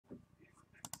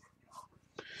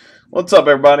What's up,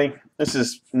 everybody? This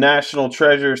is National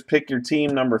Treasures Pick Your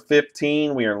Team number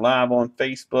 15. We are live on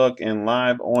Facebook and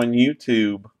live on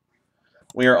YouTube.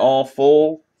 We are all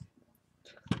full.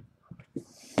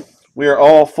 We are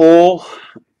all full.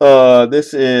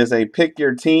 This is a Pick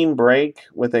Your Team break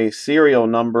with a serial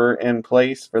number in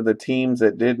place for the teams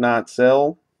that did not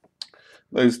sell.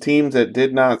 Those teams that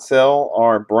did not sell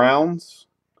are Browns,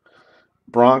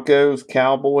 Broncos,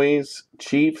 Cowboys,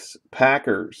 Chiefs,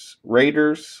 Packers,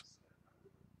 Raiders,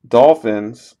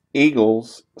 Dolphins,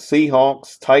 Eagles,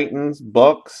 Seahawks, Titans,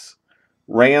 Bucks,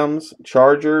 Rams,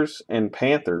 Chargers, and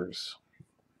Panthers.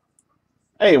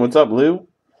 Hey, what's up, Lou?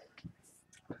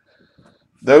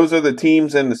 Those are the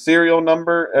teams in the serial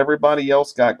number. Everybody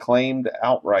else got claimed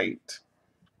outright.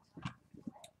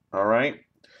 All right.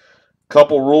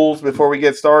 Couple rules before we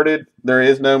get started. There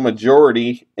is no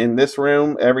majority in this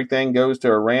room. Everything goes to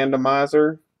a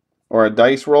randomizer or a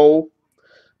dice roll.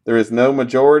 There is no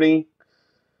majority.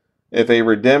 If a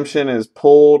redemption is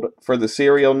pulled for the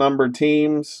serial number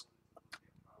teams,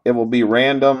 it will be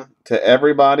random to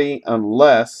everybody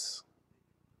unless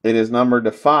it is numbered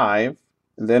to 5.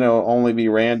 And then it will only be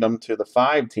random to the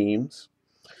 5 teams.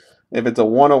 If it's a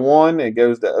 101, it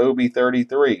goes to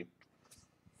OB33.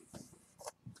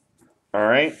 All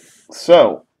right.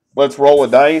 So let's roll a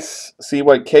dice, see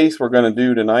what case we're going to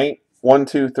do tonight. 1,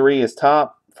 2, 3 is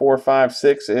top. 4, 5,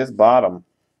 6 is bottom.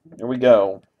 Here we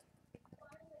go.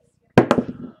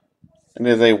 It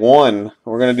is a 1.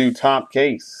 We're going to do top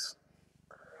case.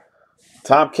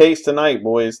 Top case tonight,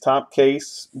 boys. Top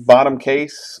case, bottom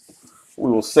case. We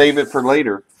will save it for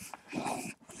later.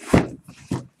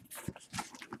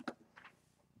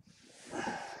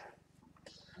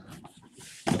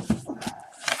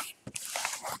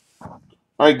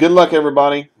 All right, good luck,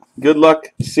 everybody. Good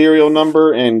luck, serial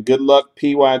number, and good luck,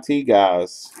 PYT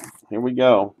guys. Here we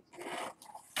go.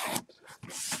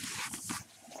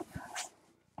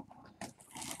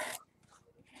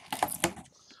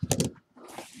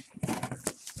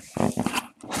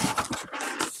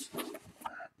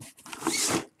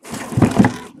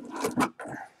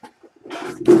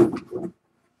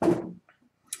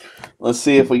 Let's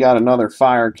see if we got another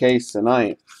fire case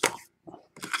tonight.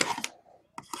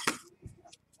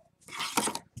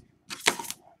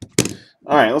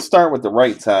 All right, let's start with the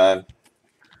right side.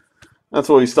 That's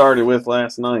what we started with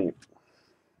last night.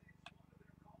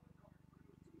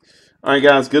 All right,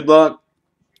 guys, good luck.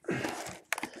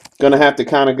 Going to have to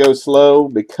kind of go slow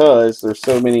because there's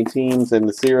so many teams in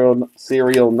the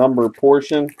serial number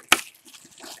portion.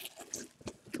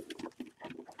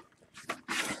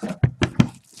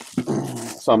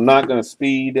 So I'm not going to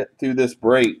speed through this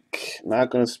break. Not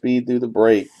going to speed through the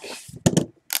break.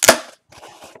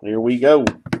 Here we go.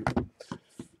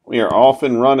 We are off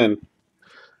and running.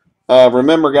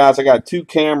 Remember, guys, I got 2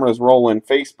 cameras rolling,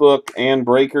 Facebook and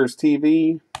Breakers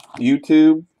TV,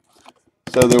 YouTube.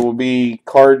 So there will be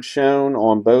cards shown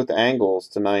on both angles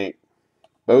tonight.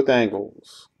 Both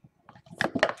angles.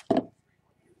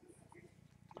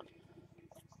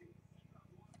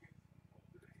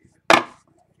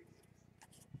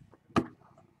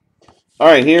 All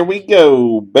right, here we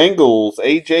go. Bengals,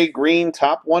 A.J. Green,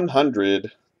 top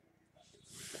 100.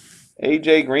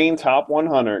 A.J. Green, top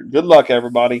 100. Good luck,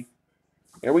 everybody.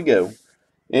 Here we go.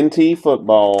 NT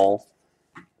football.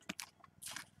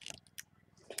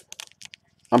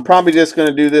 I'm probably just going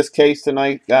to do this case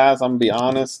tonight, guys. I'm going to be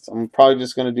honest. I'm probably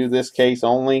just going to do this case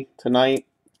only tonight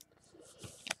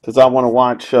because I want to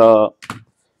watch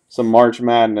some March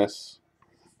Madness.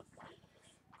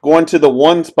 Going to the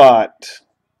 1 spot.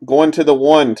 Going to the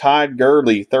 1, Todd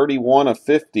Gurley, 31 of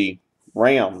 50,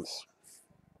 Rams.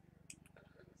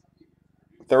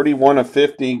 31 of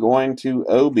 50 going to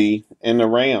Obi in the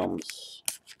Rams.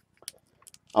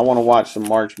 I want to watch some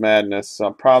March Madness, so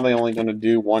I'm probably only going to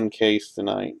do 1 case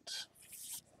tonight.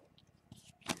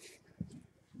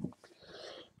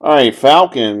 All right,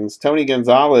 Falcons, Tony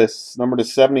Gonzalez, number to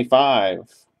 75.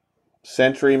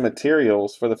 Century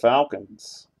Materials for the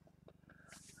Falcons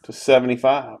to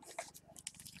 75.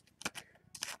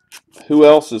 Who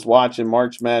else is watching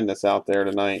March Madness out there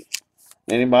tonight?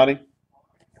 Anybody?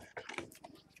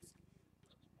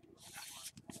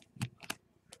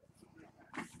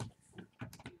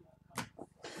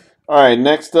 All right,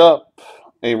 next up,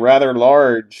 a rather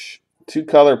large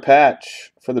 2-color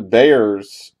patch for the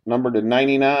Bears, number to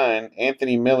 99,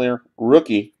 Anthony Miller,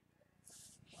 rookie.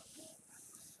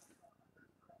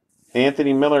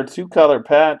 Anthony Miller 2-color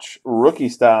patch, rookie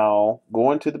style,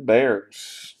 going to the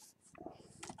Bears.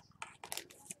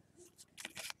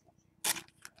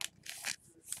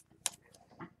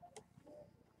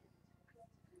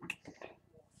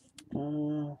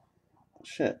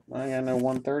 Shit, I got no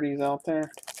 130s out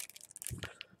there.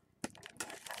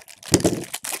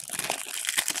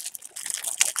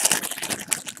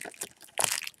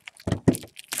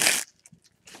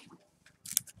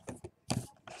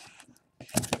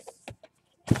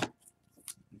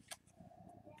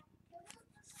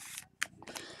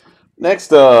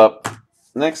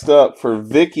 Next up for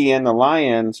Vicky and the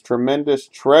Lions, Tremendous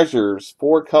Treasures,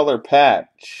 4-color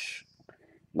patch.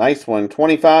 Nice one.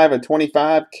 25 of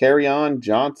 25, Carry On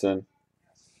Johnson.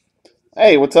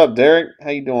 Hey, what's up, Derek?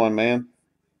 How you doing, man?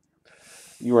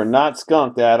 You are not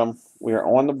skunked, Adam. We are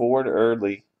on the board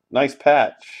early. Nice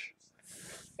patch.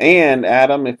 And,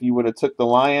 Adam, if you would have took the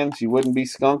Lions, you wouldn't be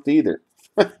skunked either.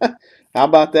 How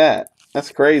about that?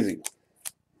 That's crazy.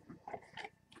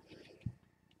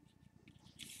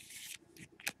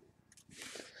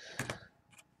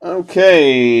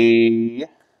 Okay.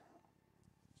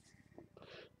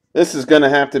 This is going to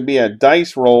have to be a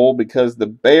dice roll because the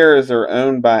Bears are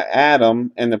owned by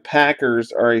Adam and the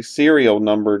Packers are a serial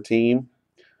number team.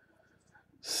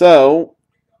 So,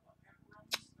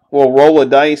 we'll roll a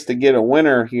dice to get a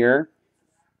winner here.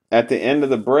 At the end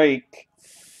of the break,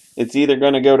 it's either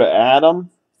going to go to Adam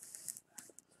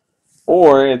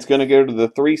or it's going to go to the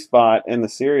 3 spot in the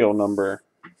serial number.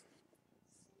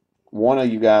 One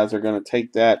of you guys are going to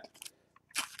take that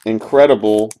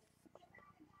incredible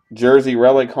Jersey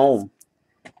relic home.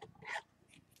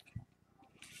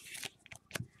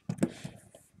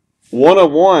 1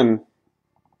 of 1.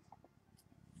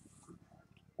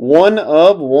 1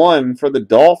 of 1 for the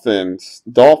Dolphins.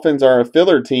 Dolphins are a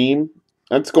filler team.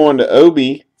 That's going to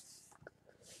Obi.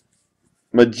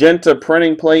 Magenta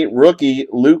printing plate rookie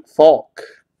Luke Falk.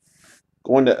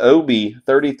 Going to Obi,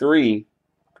 33.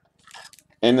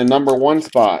 In the number 1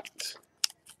 spot.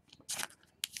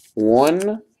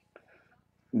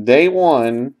 Day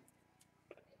 1.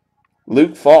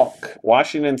 Luke Falk,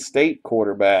 Washington State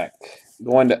quarterback.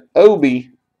 Going to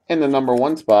Obi in the number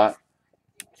 1 spot.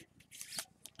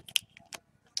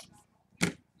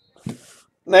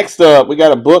 Next up, we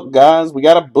got a book, guys. We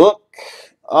got a book.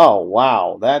 Oh,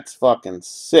 wow. That's fucking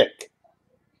sick.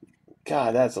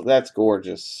 God, that's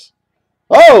gorgeous.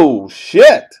 Oh,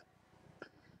 shit.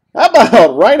 How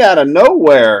about right out of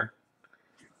nowhere?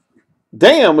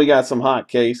 Damn, we got some hot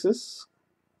cases.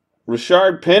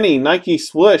 Rashard Penny, Nike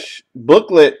Swoosh,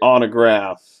 booklet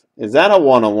autograph. Is that a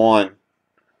 1 of 1?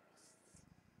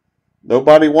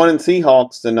 Nobody wanted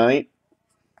Seahawks tonight.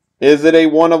 Is it a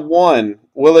 1 of 1?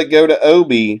 Will it go to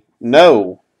Obi?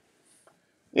 No.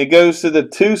 It goes to the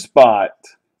 2 spot.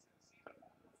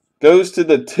 Goes to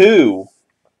the 2.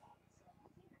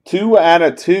 2 out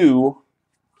of 2.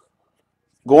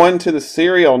 Going to the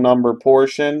serial number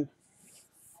portion.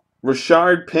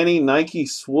 Rashard Penny Nike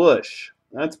Swoosh.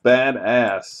 That's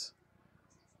badass.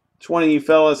 Which one of you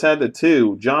fellas had the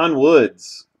 2? John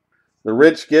Woods. The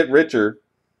rich get richer.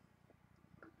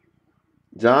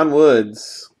 John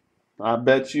Woods. I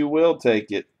bet you will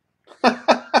take it.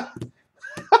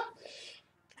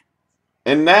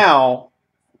 And now,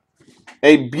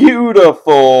 a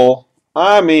beautiful,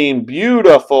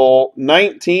 beautiful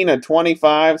 19 of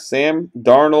 25 Sam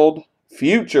Darnold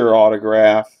future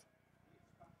autograph.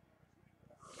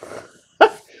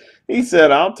 He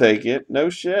said, I'll take it. No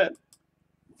shit.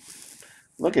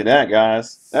 Look at that,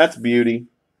 guys. That's beauty.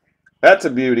 That's a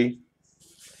beauty.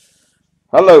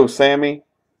 Hello, Sammy.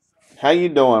 How you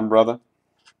doing, brother?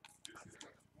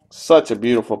 Such a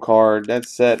beautiful card. That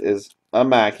set is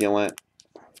immaculate.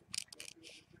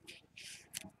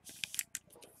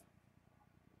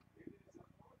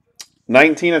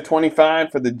 $19 of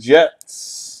 25 for the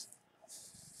Jets.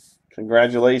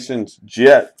 Congratulations,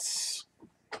 Jets.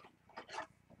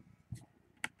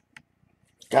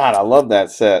 God, I love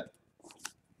that set.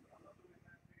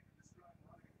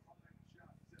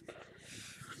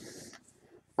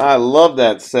 I love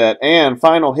that set. And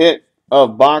final hit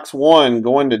of box 1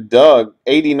 going to Doug.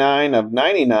 89 of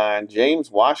 99. James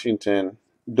Washington.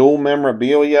 Dual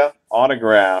memorabilia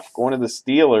autograph. Going to the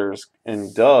Steelers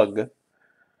and Doug.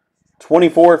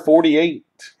 24-48.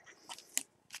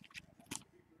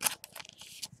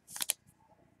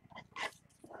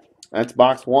 That's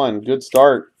box 1. Good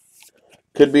start.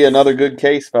 Could be another good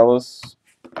case, fellas.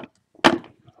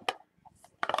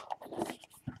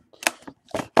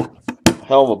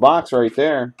 Hell of a box right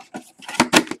there.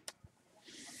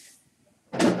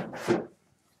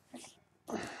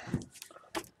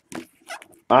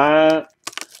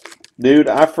 Dude,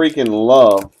 I freaking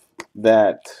love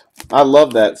that. I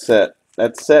love that set.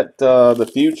 That set, the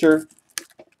future.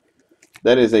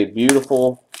 That is a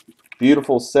beautiful,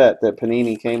 beautiful set that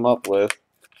Panini came up with.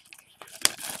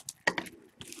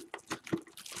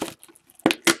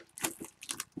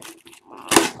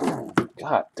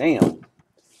 God damn.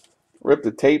 Ripped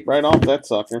the tape right off that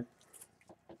sucker.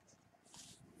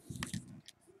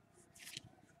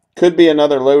 Could be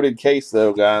another loaded case,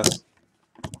 though, guys.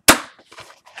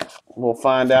 We'll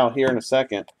find out here in a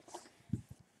second.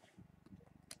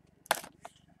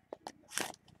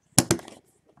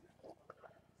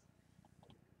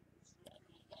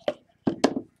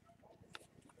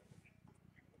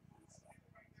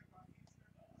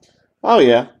 Oh,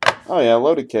 yeah. Oh, yeah,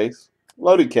 loaded case.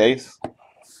 Loaded case.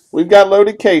 We've got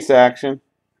loaded case action.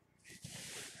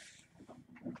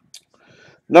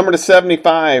 Number to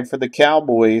 75 for the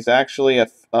Cowboys. Actually,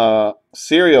 a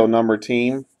serial number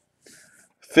team.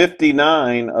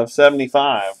 59 of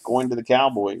 75 going to the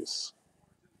Cowboys.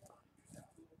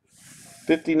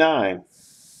 59.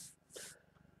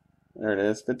 There it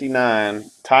is.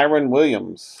 59. Tyron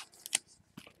Williams.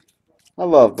 I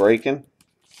love breaking.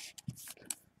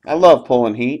 I love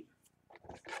pulling heat.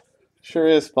 Sure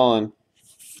is fun.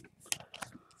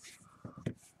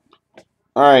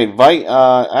 All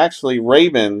right, actually,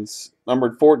 Ravens,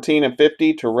 numbered 14 of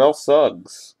 50, Terrell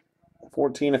Suggs.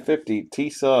 14 of 50, T.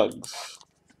 Suggs.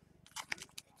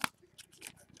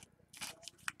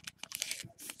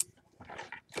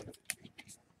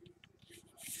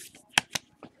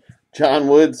 John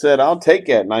Wood said, I'll take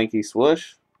that Nike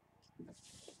swoosh.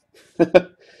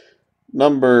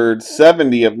 Numbered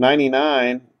 70 of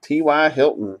 99, T.Y.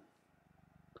 Hilton.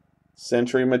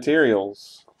 Century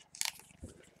Materials.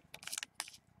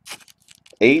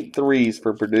 8 threes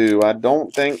for Purdue. I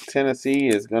don't think Tennessee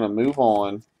is going to move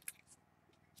on.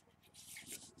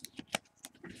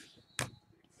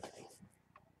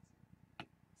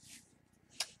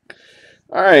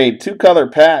 All right, 2-color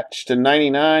patch to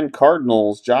 99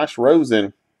 Cardinals, Josh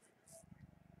Rosen.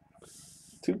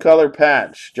 2-color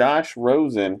patch, Josh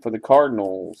Rosen for the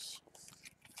Cardinals.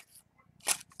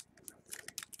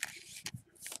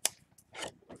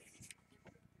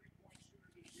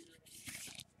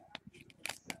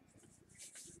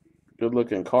 Good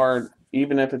looking card,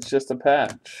 even if it's just a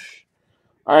patch.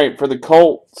 All right, for the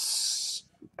Colts,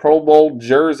 Pro Bowl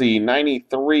jersey,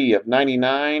 93 of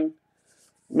 99,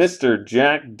 Mr.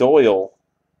 Jack Doyle,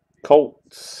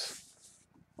 Colts.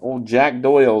 Old Jack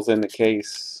Doyle's in the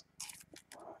case.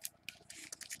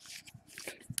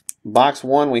 Box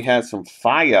 1, we had some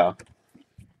fire.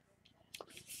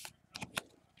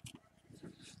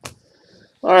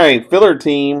 All right, filler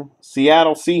team,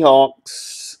 Seattle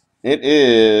Seahawks. It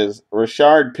is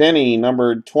Rashard Penny,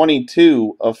 numbered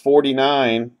 22 of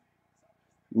 49,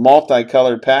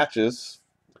 multicolored patches.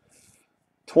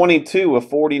 22 of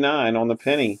 49 on the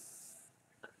Penny.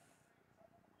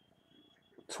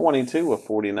 22 of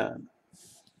 49.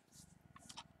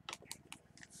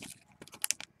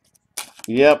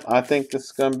 Yep, I think this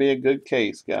is going to be a good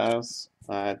case, guys.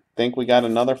 I think we got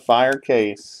another fire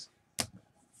case.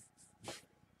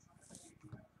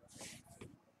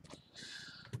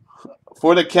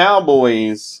 For the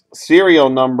Cowboys, serial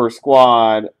number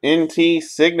squad, NT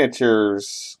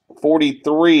Signatures,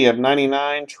 43 of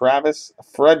 99, Travis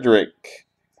Frederick.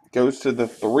 Goes to the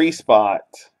 3 spot.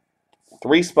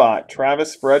 3 spot,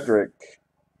 Travis Frederick.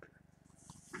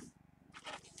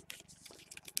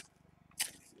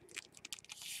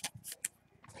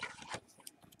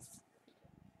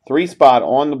 Three spot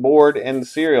on the board in the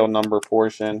serial number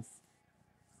portion.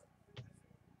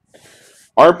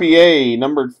 RPA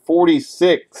numbered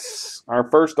 46. Our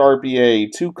first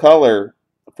RPA, 2-color,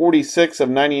 46 of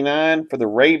 99 for the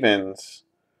Ravens.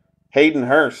 Hayden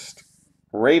Hurst,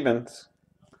 Ravens.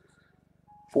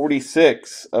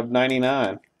 46 of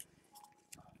 99.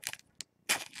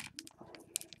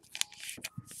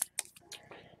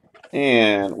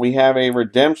 And we have a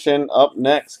redemption up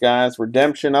next, guys.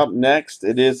 Redemption up next.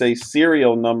 It is a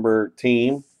serial number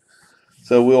team.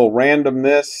 So we'll random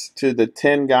this to the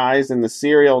 10 guys in the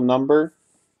serial number.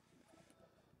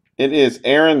 It is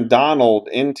Aaron Donald,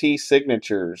 NT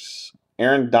Signatures.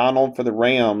 Aaron Donald for the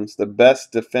Rams, the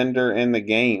best defender in the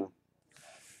game.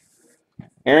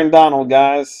 Aaron Donald,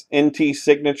 guys, NT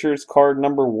Signatures, card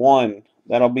number 1.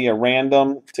 That'll be a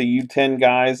random to you 10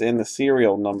 guys in the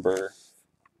serial number.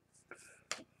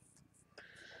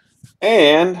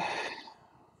 And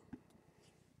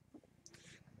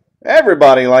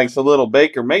everybody likes a little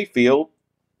Baker Mayfield.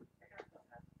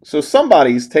 So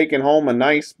somebody's taking home a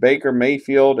nice Baker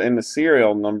Mayfield in the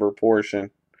serial number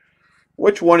portion.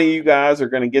 Which one of you guys are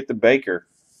going to get the Baker?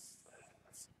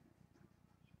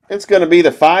 It's going to be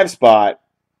the 5 spot.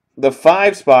 The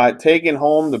 5 spot taking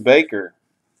home the Baker.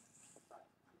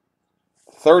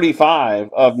 35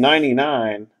 of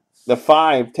 99. The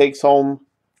 5 takes home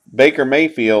Baker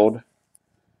Mayfield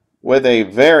with a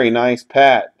very nice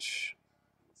patch.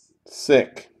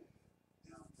 Sick.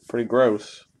 Pretty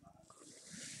gross.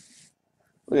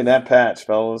 Look at that patch,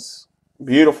 fellas.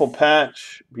 Beautiful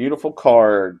patch. Beautiful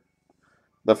card.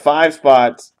 The 5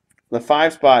 spot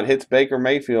hits Baker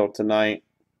Mayfield tonight.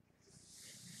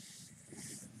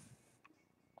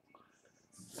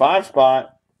 5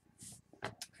 spot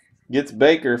gets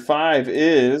Baker. 5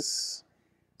 is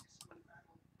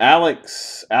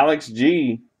Alex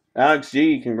G. Alex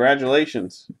G,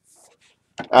 congratulations.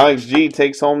 Alex G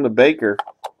takes home the Baker.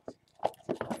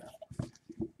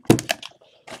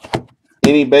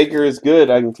 Any Baker is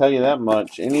good, I can tell you that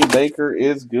much. Any Baker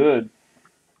is good.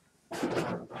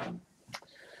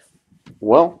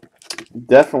 Well,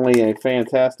 definitely a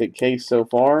fantastic case so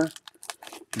far.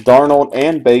 Darnold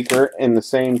and Baker in the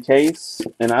same case,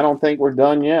 and I don't think we're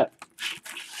done yet.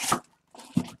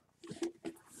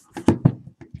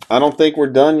 I don't think we're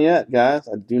done yet, guys.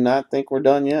 I do not think we're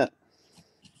done yet.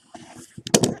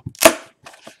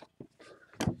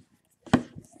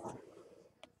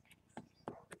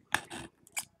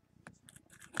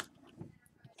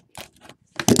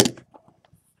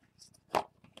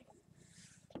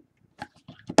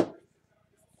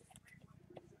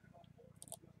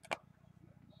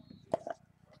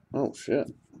 Oh, shit.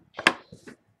 I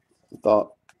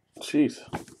thought, jeez.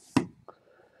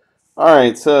 All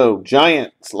right, so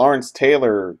Giants, Lawrence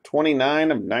Taylor,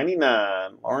 29 of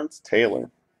 99. Lawrence Taylor.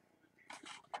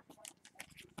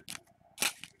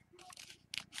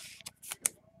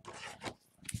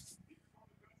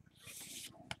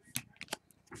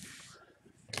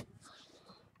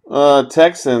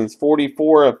 Texans,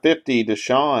 44 of 50,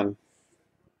 Deshaun.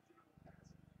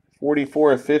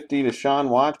 44 of 50, Deshaun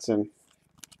Watson.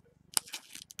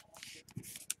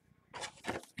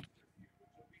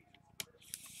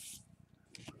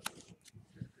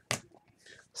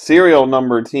 Serial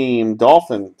number team,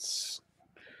 Dolphins.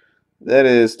 That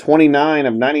is 29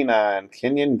 of 99,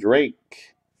 Kenyon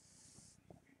Drake.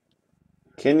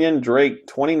 Kenyon Drake,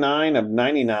 29 of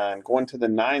 99, going to the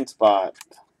 9 spot.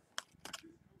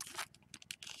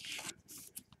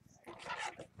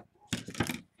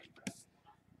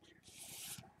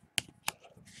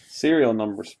 Serial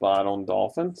number spot on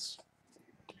Dolphins.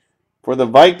 For the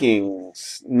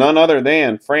Vikings, none other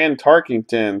than Fran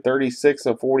Tarkington, 36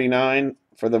 of 49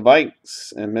 for the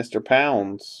Vikes, and Mr.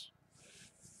 Pounds,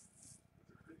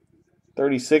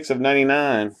 36 of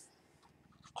 99.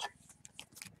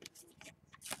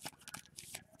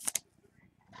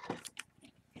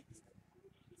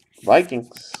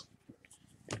 Vikings.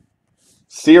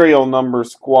 Serial number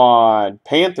squad,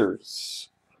 Panthers.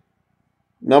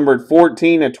 Numbered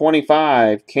 14 of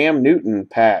 25, Cam Newton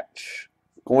patch.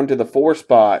 Going to the 4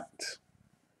 spot.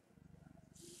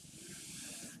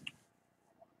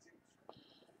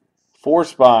 4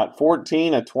 spot,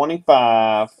 14 of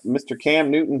 25, Mr. Cam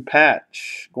Newton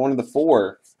patch. Going to the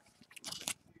 4.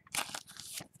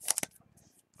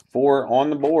 4 on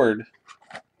the board.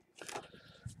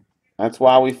 That's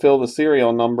why we fill the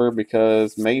serial number,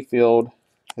 because Mayfield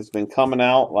has been coming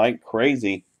out like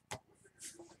crazy.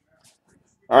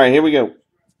 All right, here we go.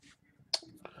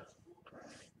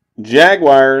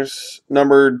 Jaguars,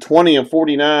 numbered 20 of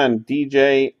 49,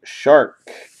 DJ Shark.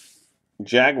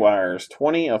 Jaguars,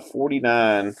 20 of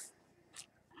 49.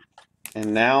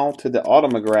 And now to the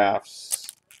autographs.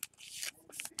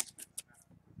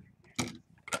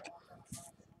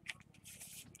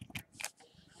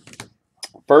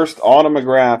 First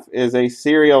autograph is a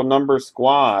serial number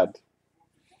squad.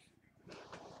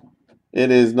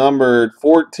 It is numbered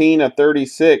 14 of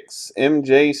 36,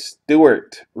 MJ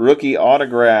Stewart, rookie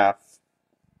autograph.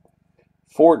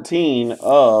 14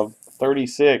 of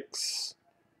 36.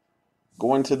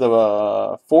 Going to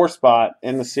the 4 spot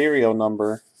in the serial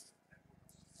number.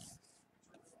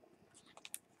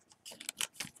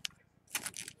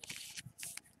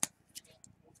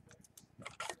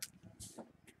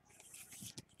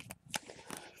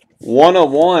 One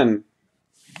of one.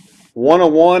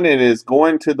 101, it is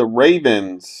going to the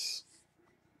Ravens.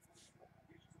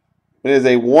 It is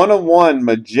a 101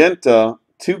 magenta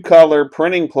 2-color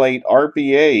printing plate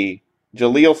RPA.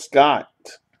 Jaleel Scott.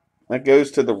 That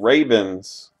goes to the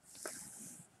Ravens.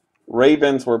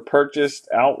 Ravens were purchased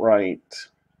outright.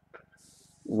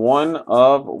 1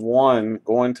 of 1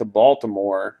 going to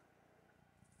Baltimore.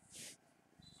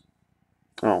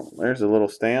 Oh, there's a little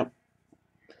stamp.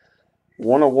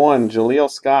 101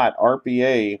 Jaleel Scott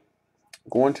RPA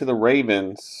going to the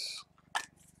Ravens.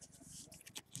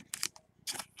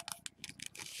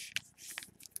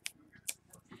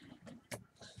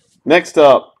 Next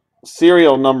up,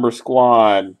 serial number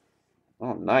squad.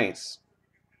 Oh, nice.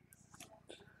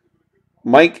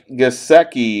 Mike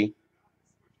Gesicki.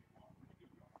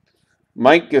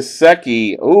 Mike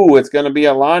Gesicki. Ooh, it's going to be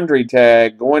a laundry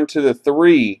tag going to the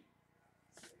 3.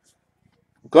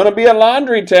 Going to be a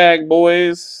laundry tag,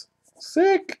 boys.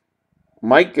 Sick.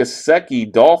 Mike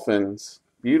Gesicki, Dolphins.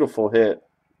 Beautiful hit.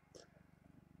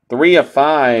 3 of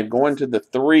 5 going to the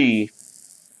 3.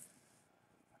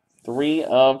 3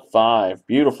 of 5.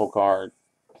 Beautiful card.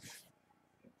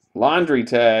 Laundry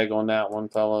tag on that one,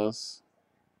 fellas.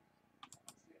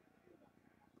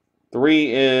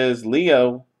 3 is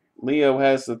Leo. Leo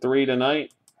has the 3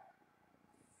 tonight.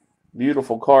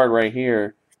 Beautiful card right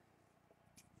here.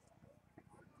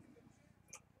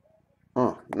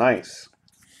 Oh, nice.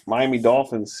 Miami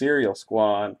Dolphins cereal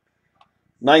squad.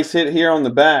 Nice hit here on the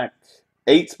back.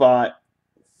 8 spot.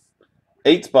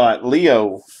 8 spot.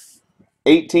 Leo.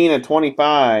 18 of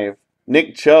 25.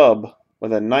 Nick Chubb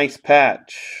with a nice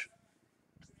patch.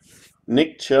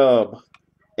 Nick Chubb.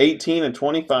 18 of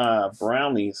 25.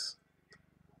 Brownies.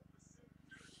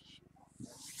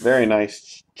 Very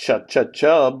nice.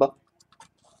 Chubb.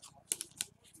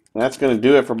 That's going to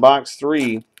do it for box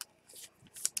 3.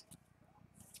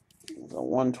 A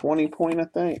 120 point, I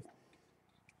think.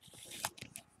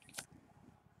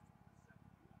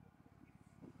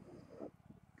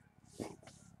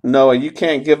 Noah, you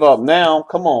can't give up now.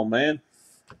 Come on, man.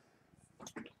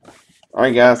 All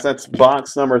right, guys, that's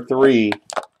box number 3.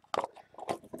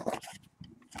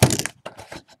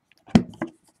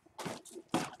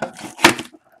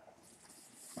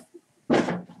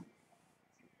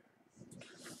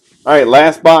 All right,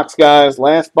 last box, guys.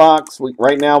 Last box.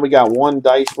 Right now we got 1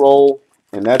 dice roll,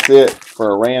 and that's it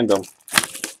for a random.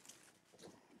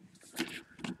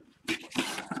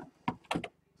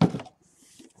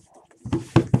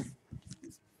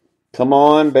 Come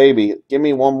on, baby. Give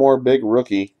me one more big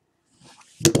rookie.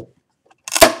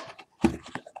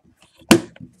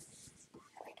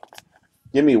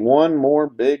 Give me one more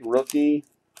big rookie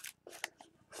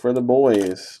for the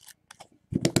boys.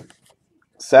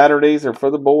 Saturdays are for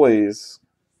the boys.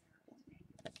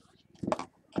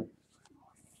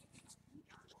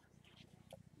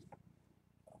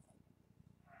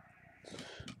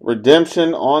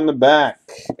 Redemption on the back.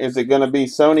 Is it going to be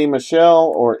Sony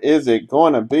Michel or is it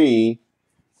going to be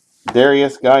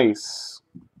Darius Geis?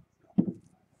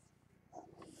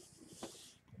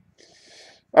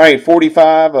 All right,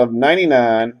 45 of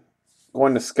 99.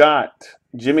 Going to Scott.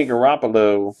 Jimmy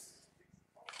Garoppolo.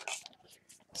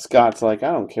 Scott's like,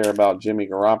 I don't care about Jimmy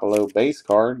Garoppolo base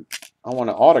card. I want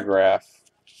an autograph.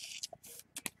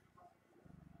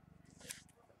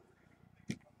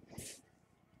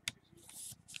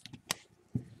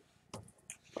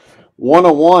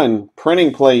 #101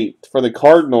 printing plate for the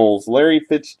Cardinals. Larry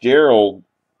Fitzgerald.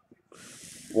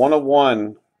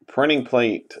 #101 printing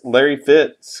plate. Larry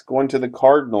Fitz going to the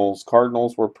Cardinals.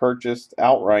 Cardinals were purchased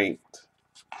outright.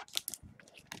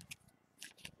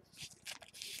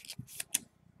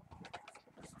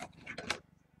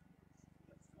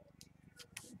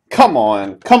 Come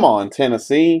on,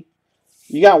 Tennessee.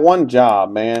 You got one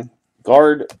job, man.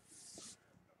 Guard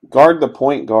the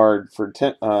point guard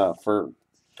for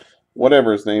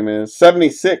whatever his name is.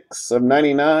 76 of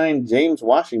 99, James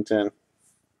Washington.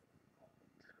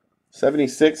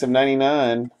 76 of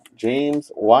 99,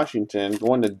 James Washington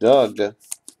going to Doug.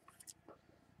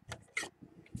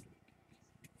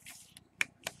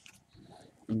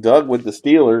 Doug with the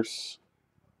Steelers.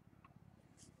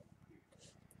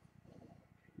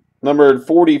 Numbered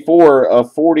 44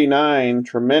 of 49,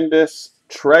 Tremendous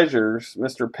Treasures,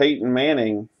 Mr. Peyton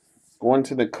Manning. Going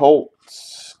to the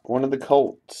Colts. Going to the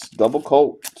Colts. Double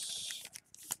Colts.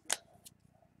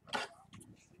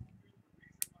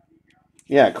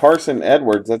 Yeah, Carson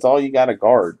Edwards. That's all you got to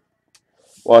guard.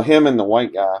 Well, him and the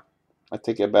white guy. I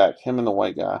take it back. Him and the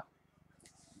white guy.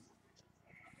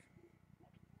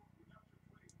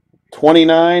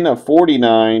 29 of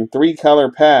 49.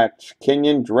 3-color patch.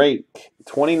 Kenyon Drake.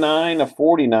 29 of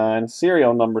 49.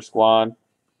 Serial number squad.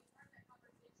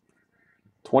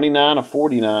 29 of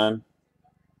 49.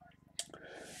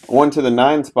 Going to the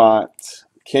 9 spot.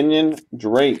 Kenyon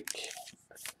Drake.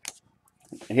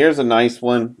 Here's a nice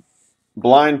one.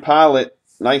 Blind Pilot.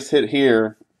 Nice hit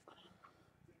here.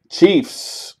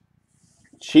 Chiefs.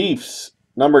 Chiefs.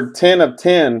 Number 10 of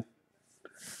 10.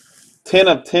 10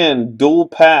 of 10. Dual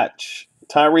patch.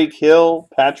 Tyreek Hill.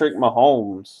 Patrick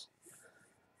Mahomes.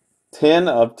 10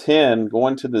 of 10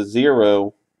 going to the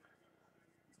 0.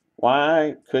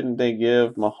 Why couldn't they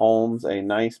give Mahomes a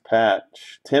nice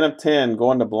patch? 10 of 10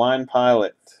 going to Blind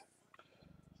Pilot.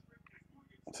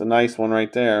 It's a nice one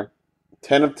right there.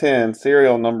 10 of 10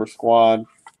 serial number squad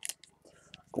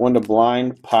going to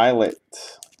Blind Pilot.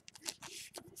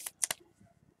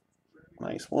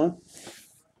 Nice one.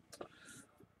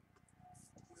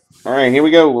 All right, here we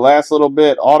go. Last little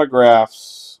bit.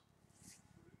 Autographs.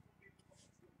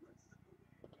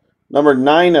 Number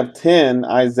 9 of 10,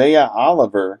 Isaiah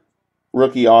Oliver.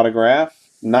 Rookie autograph.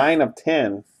 9 of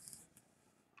 10.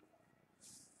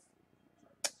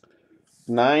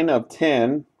 9 of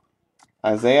 10,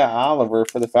 Isaiah Oliver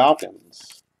for the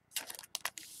Falcons.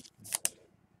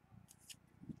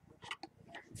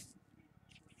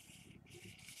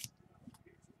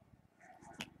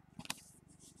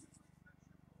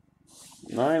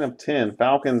 Nine of 10.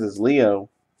 Falcons is Leo.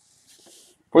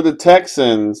 For the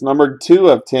Texans, number 2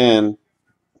 of 10.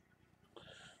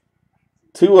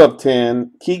 2 of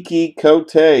 10, Kiki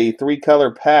Cote,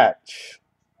 3-color patch.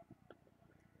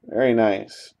 Very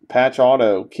nice. Patch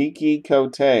auto, Kiki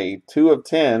Cote, 2 of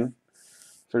 10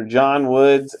 for John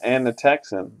Woods and the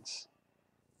Texans.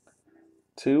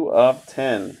 2 of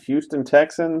 10. Houston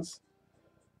Texans,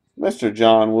 Mr.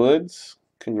 John Woods.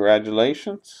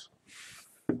 Congratulations.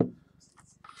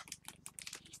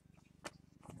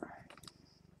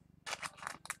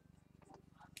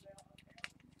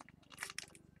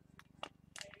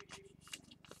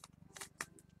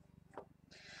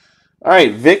 All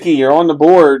right, Vicky, you're on the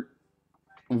board.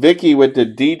 Vicky with the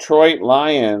Detroit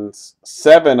Lions,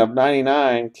 7 of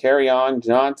 99, Kerryon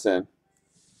Johnson.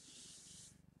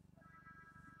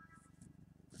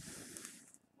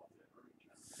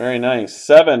 Very nice.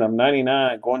 7 of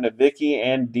 99 going to Vicky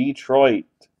and Detroit.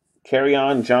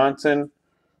 Kerryon Johnson,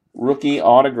 rookie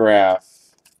autograph.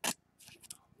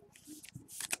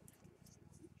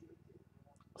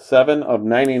 7 of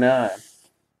 99.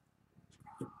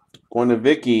 Going to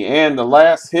Vicky. And the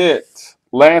last hit.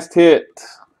 Last hit.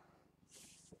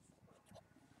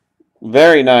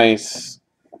 Very nice.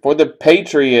 For the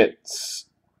Patriots,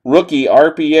 rookie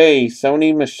RPA,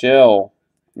 Sony Michel.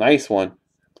 Nice one.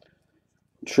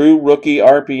 True rookie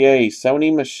RPA,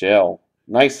 Sony Michel.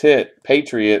 Nice hit.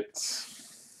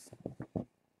 Patriots.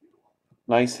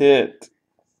 Nice hit.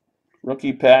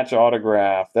 Rookie patch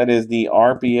autograph. That is the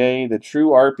RPA, the true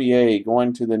RPA,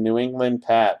 going to the New England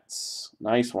Pats.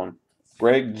 Nice one.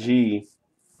 Greg G.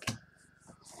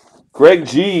 Greg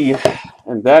G.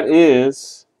 And that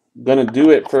is going to do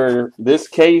it for this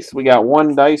case. We got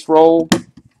one dice roll.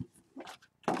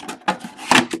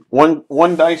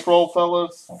 One dice roll,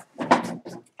 fellas.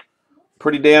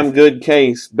 Pretty damn good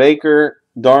case. Baker,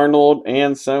 Darnold,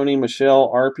 and Sony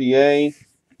Michel RPA.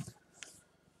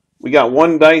 We got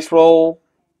one dice roll.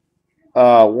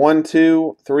 1,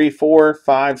 2, 3, 4,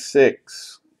 5,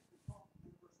 6.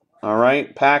 All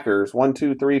right, Packers 1,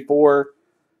 2, 3, 4.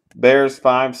 Bears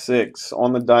 5, 6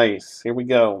 on the dice. Here we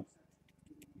go.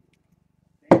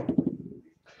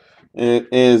 It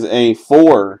is a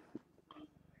 4.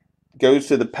 Goes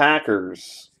to the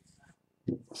Packers.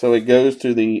 So it goes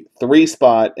to the 3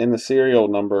 spot in the serial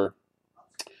number.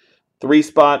 3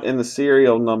 spot in the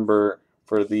serial number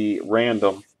for the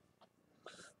random.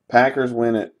 Packers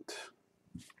win it.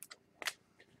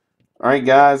 All right,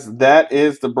 guys. That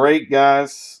is the break,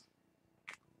 guys.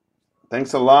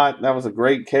 Thanks a lot. That was a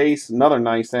great case. Another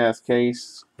nice-ass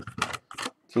case.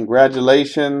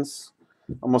 Congratulations.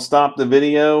 I'm going to stop the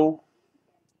video.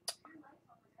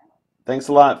 Thanks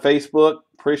a lot, Facebook.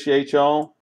 Appreciate y'all.